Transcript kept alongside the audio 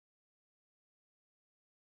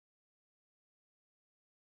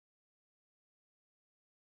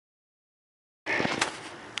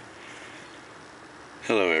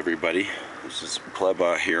Hello everybody, this is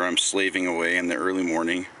Pleba here. I'm slaving away in the early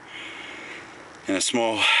morning in a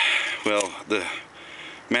small, well, the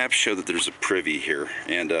maps show that there's a privy here,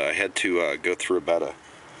 and I had to go through about a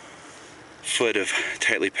foot of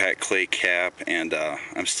tightly packed clay cap, and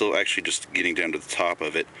I'm still actually just getting down to the top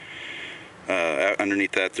of it.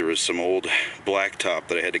 Underneath that there was some old blacktop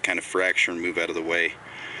that I had to kind of fracture and move out of the way.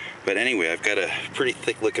 But anyway, I've got a pretty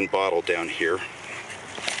thick looking bottle down here.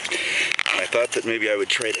 I thought that maybe I would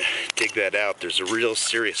try to dig that out. There's a real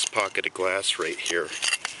serious pocket of glass right here,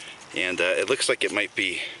 and it looks like it might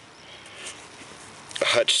be a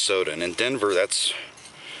Hutch soda. And in Denver, that's,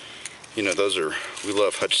 you know, we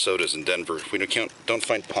love Hutch sodas in Denver. We don't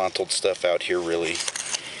find pontled stuff out here really,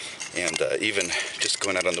 and even just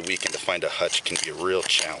going out on the weekend to find a Hutch can be a real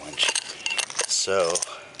challenge. So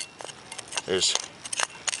there's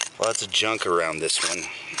lots of junk around this one.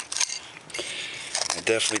 I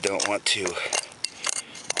definitely don't want to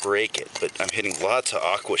break it, but I'm hitting lots of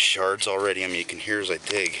aqua shards already. I mean, you can hear as I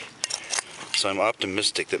dig. So I'm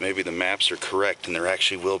optimistic that maybe the maps are correct and there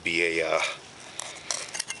actually will be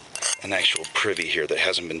an actual privy here that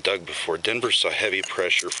hasn't been dug before. Denver saw heavy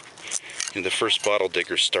pressure. You know, the first bottle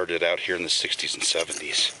diggers started out here in the 60s and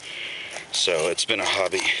 70s. So it's been a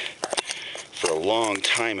hobby for a long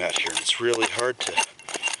time out here. It's really hard to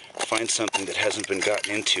find something that hasn't been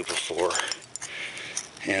gotten into before.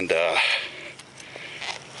 And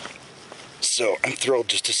so I'm thrilled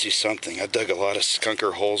just to see something. I've dug a lot of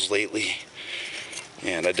skunker holes lately,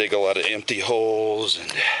 and I dig a lot of empty holes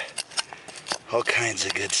and all kinds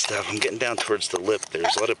of good stuff. I'm getting down towards the lip.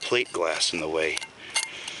 There's a lot of plate glass in the way,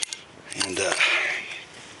 and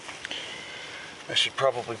I should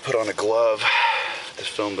probably put on a glove to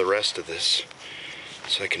film the rest of this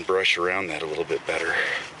so I can brush around that a little bit better.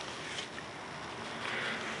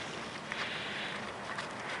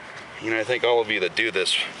 You know, I think all of you that do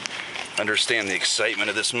this understand the excitement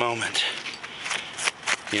of this moment.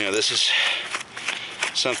 You know, this is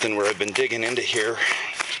something where I've been digging into here,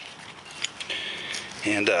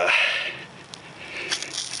 and I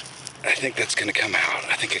think that's gonna come out.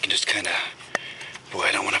 I think I can just kind of, boy,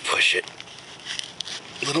 I don't want to push it.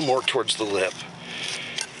 A little more towards the lip.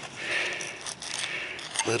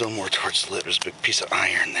 A little more towards the lip. There's a big piece of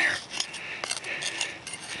iron there.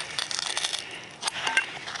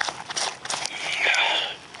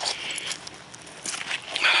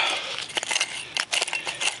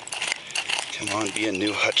 Come on, be a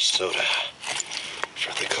new Hutch soda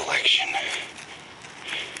for the collection.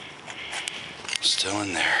 Still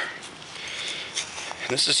in there.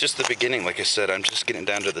 And this is just the beginning. Like I said, I'm just getting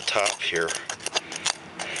down to the top here.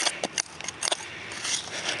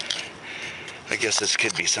 I guess this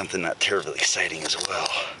could be something not terribly exciting as well.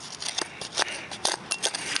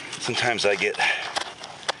 Sometimes I get...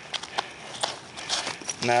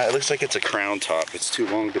 Nah, it looks like it's a crown top. It's too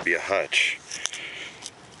long to be a Hutch.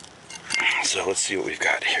 So let's see what we've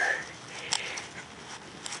got here.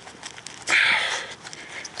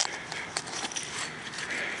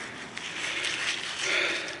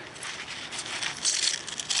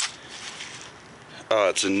 Oh,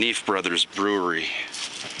 it's a Neef Brothers brewery.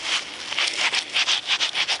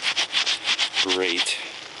 Great.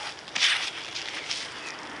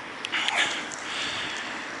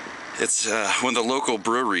 It's one of the local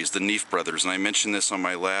breweries, the Neef Brothers, and I mentioned this on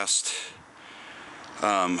my last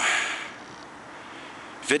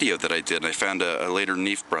video that I did. I found a later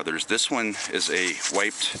Neef Brothers. This one is a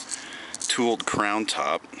wiped, tooled crown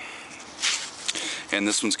top, and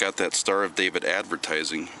this one's got that Star of David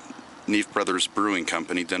advertising. Neef Brothers Brewing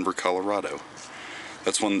Company, Denver, Colorado.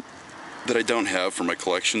 That's one that I don't have for my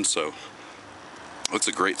collection, so it's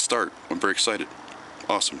a great start. I'm very excited.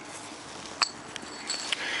 Awesome.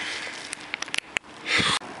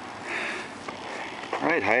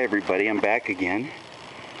 Alright, hi everybody, I'm back again.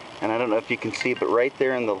 And I don't know if you can see, but right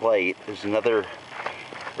there in the light, there's another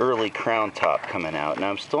early crown top coming out.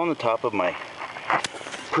 Now I'm still on the top of my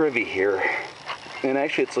privy here, and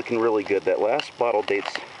actually it's looking really good. That last bottle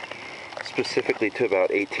dates specifically to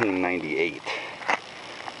about 1898.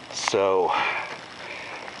 So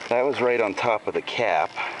that was right on top of the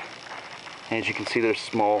cap. And as you can see, there's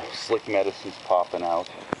small slick medicines popping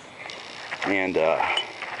out. And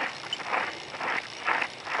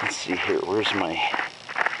let's see here, where's my...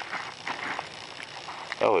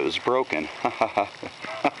 Oh, it was broken.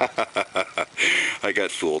 I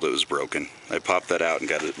got fooled, it was broken. I popped that out and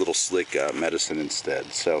got a little slick medicine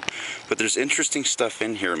instead. So, but there's interesting stuff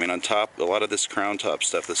in here. I mean, on top, a lot of this crown top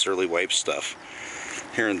stuff, this early wipe stuff,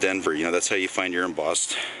 here in Denver, you know, that's how you find your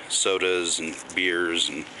embossed sodas and beers,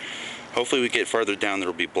 and hopefully we get farther down,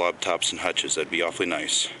 there'll be blob tops and Hutches. That'd be awfully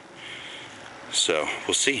nice. So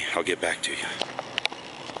we'll see. I'll get back to you.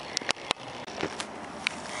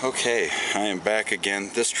 Okay, I am back again.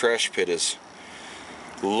 This trash pit is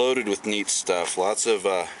loaded with neat stuff. Lots of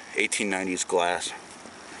 1890s glass.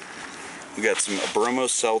 We got some bromo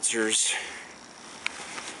seltzers,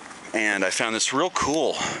 and I found this real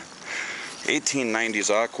cool 1890s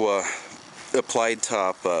aqua applied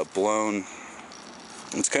top blown.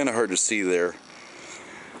 It's kind of hard to see there.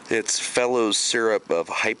 It's Fellow's syrup of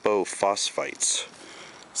hypophosphites.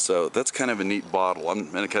 So that's kind of a neat bottle.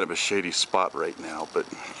 I'm in a kind of a shady spot right now, but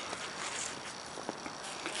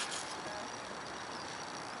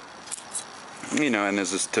you know, and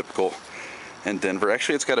this is typical in Denver.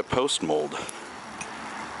 Actually, it's got a post mold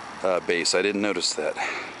base. I didn't notice that.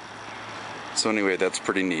 So anyway, that's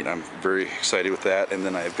pretty neat. I'm very excited with that. And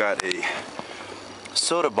then I've got a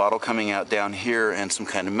soda bottle coming out down here and some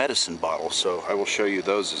kind of medicine bottle. So I will show you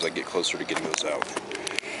those as I get closer to getting those out.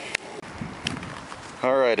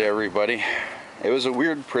 All right, everybody. It was a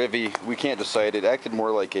weird privy. We can't decide. It acted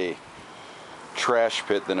more like a trash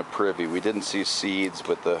pit than a privy. We didn't see seeds,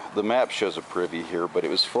 but the map shows a privy here. But it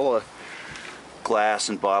was full of glass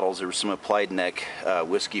and bottles. There was some applied neck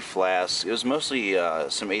whiskey flasks. It was mostly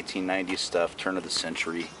some 1890s stuff, turn of the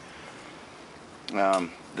century.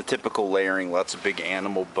 The typical layering, lots of big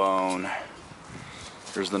animal bone.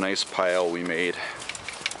 There's the nice pile we made.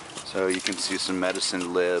 So you can see some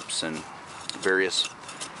medicine lips and various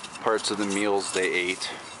parts of the meals they ate.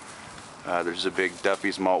 There's a big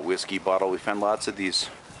Duffy's malt whiskey bottle. We found lots of these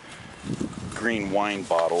green wine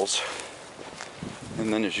bottles.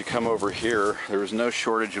 And then as you come over here, there was no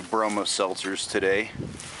shortage of bromo seltzers today.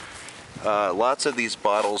 Lots of these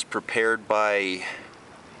bottles prepared by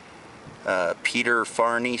Peter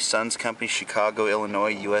Farney, Sons Company, Chicago, Illinois,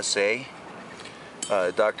 USA.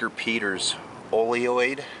 Dr. Peter's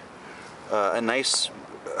Oleoid. A nice,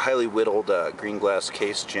 highly whittled green glass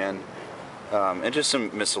case gin. And just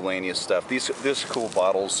some miscellaneous stuff. These cool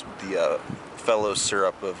bottles, the Fellow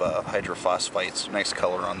syrup of hydrophosphites. Nice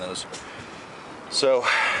color on those. So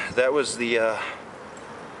that was the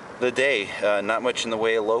day. Not much in the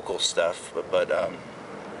way of local stuff, but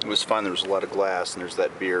it was fun. There was a lot of glass, and there's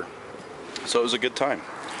that beer. So it was a good time.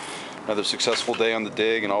 Another successful day on the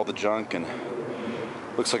dig and all the junk, and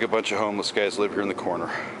looks like a bunch of homeless guys live here in the corner.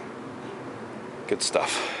 Good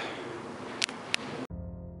stuff.